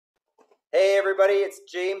Hey everybody, it's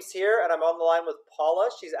James here, and I'm on the line with Paula.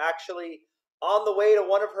 She's actually on the way to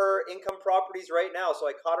one of her income properties right now, so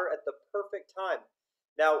I caught her at the perfect time.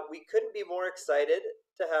 Now, we couldn't be more excited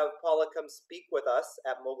to have Paula come speak with us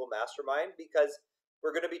at Mogul Mastermind because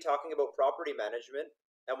we're going to be talking about property management,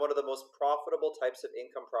 and one of the most profitable types of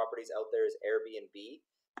income properties out there is Airbnb.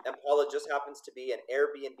 And Paula just happens to be an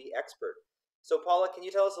Airbnb expert. So, Paula, can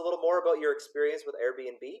you tell us a little more about your experience with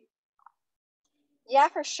Airbnb? Yeah,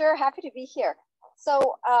 for sure. Happy to be here.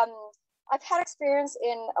 So, I've had experience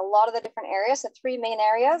in a lot of the different areas. The three main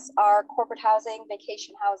areas are corporate housing,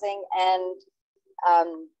 vacation housing,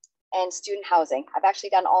 and student housing. I've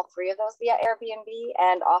actually done all three of those via Airbnb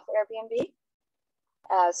and off Airbnb.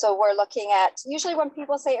 So we're looking at, usually when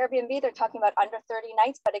people say Airbnb, they're talking about under 30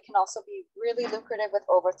 nights, but it can also be really lucrative with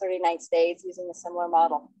over 30 night stays using a similar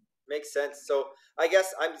model. Makes sense. So I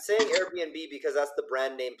guess I'm saying Airbnb because that's the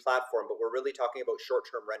brand name platform, but we're really talking about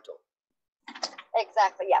short-term rental.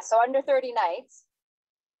 Exactly. Yeah. So under 30 nights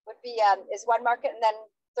would be is one market, and then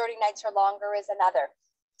 30 nights or longer is another.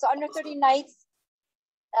 So under 30 nights,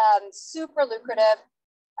 super lucrative.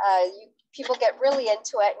 People get really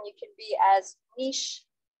into it, and you can be as niche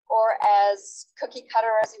or as cookie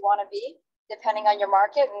cutter as you want to be, depending on your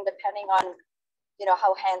market and depending on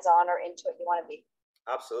how hands-on or into it you want to be.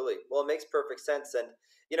 Absolutely. Well, it makes perfect sense. And,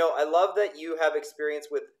 I love that you have experience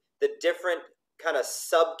with the different kind of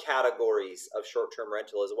subcategories of short-term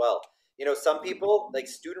rental as well. Some people like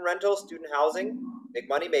student rental, student housing, big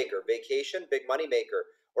money maker, vacation, big money maker,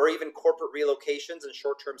 or even corporate relocations and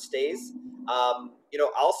short-term stays.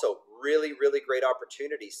 Also really, really great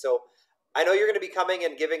opportunities. So I know you're going to be coming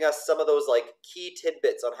and giving us some of those like key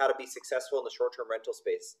tidbits on how to be successful in the short-term rental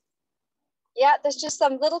space. Yeah, there's just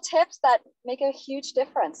some little tips that make a huge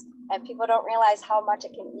difference, and people don't realize how much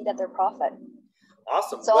it can eat at their profit.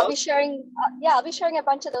 Awesome. So I'll Well, be sharing, I'll be sharing a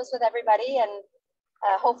bunch of those with everybody, and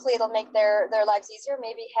hopefully it'll make their lives easier.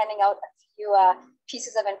 Maybe handing out a few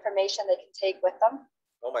pieces of information they can take with them.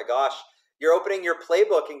 oh my gosh, you're opening your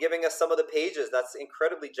playbook and giving us some of the pages. That's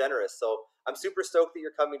incredibly generous. So I'm super stoked that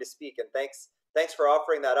you're coming to speak, and thanks for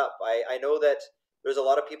offering that up. I know that there's a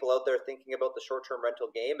lot of people out there thinking about the short-term rental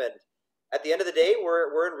game, and at the end of the day,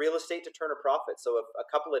 we're in real estate to turn a profit. So if a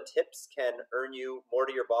couple of tips can earn you more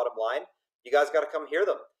to your bottom line, you guys got to come hear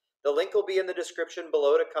them. The link will be in the description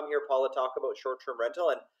below to come hear Paula talk about short-term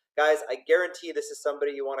rental. And guys, I guarantee this is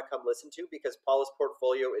somebody you want to come listen to because Paula's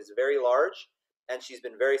portfolio is very large and she's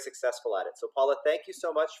been very successful at it. So Paula, thank you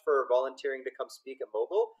so much for volunteering to come speak at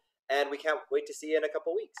Mogul, and we can't wait to see you in a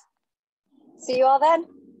couple weeks. See you all then.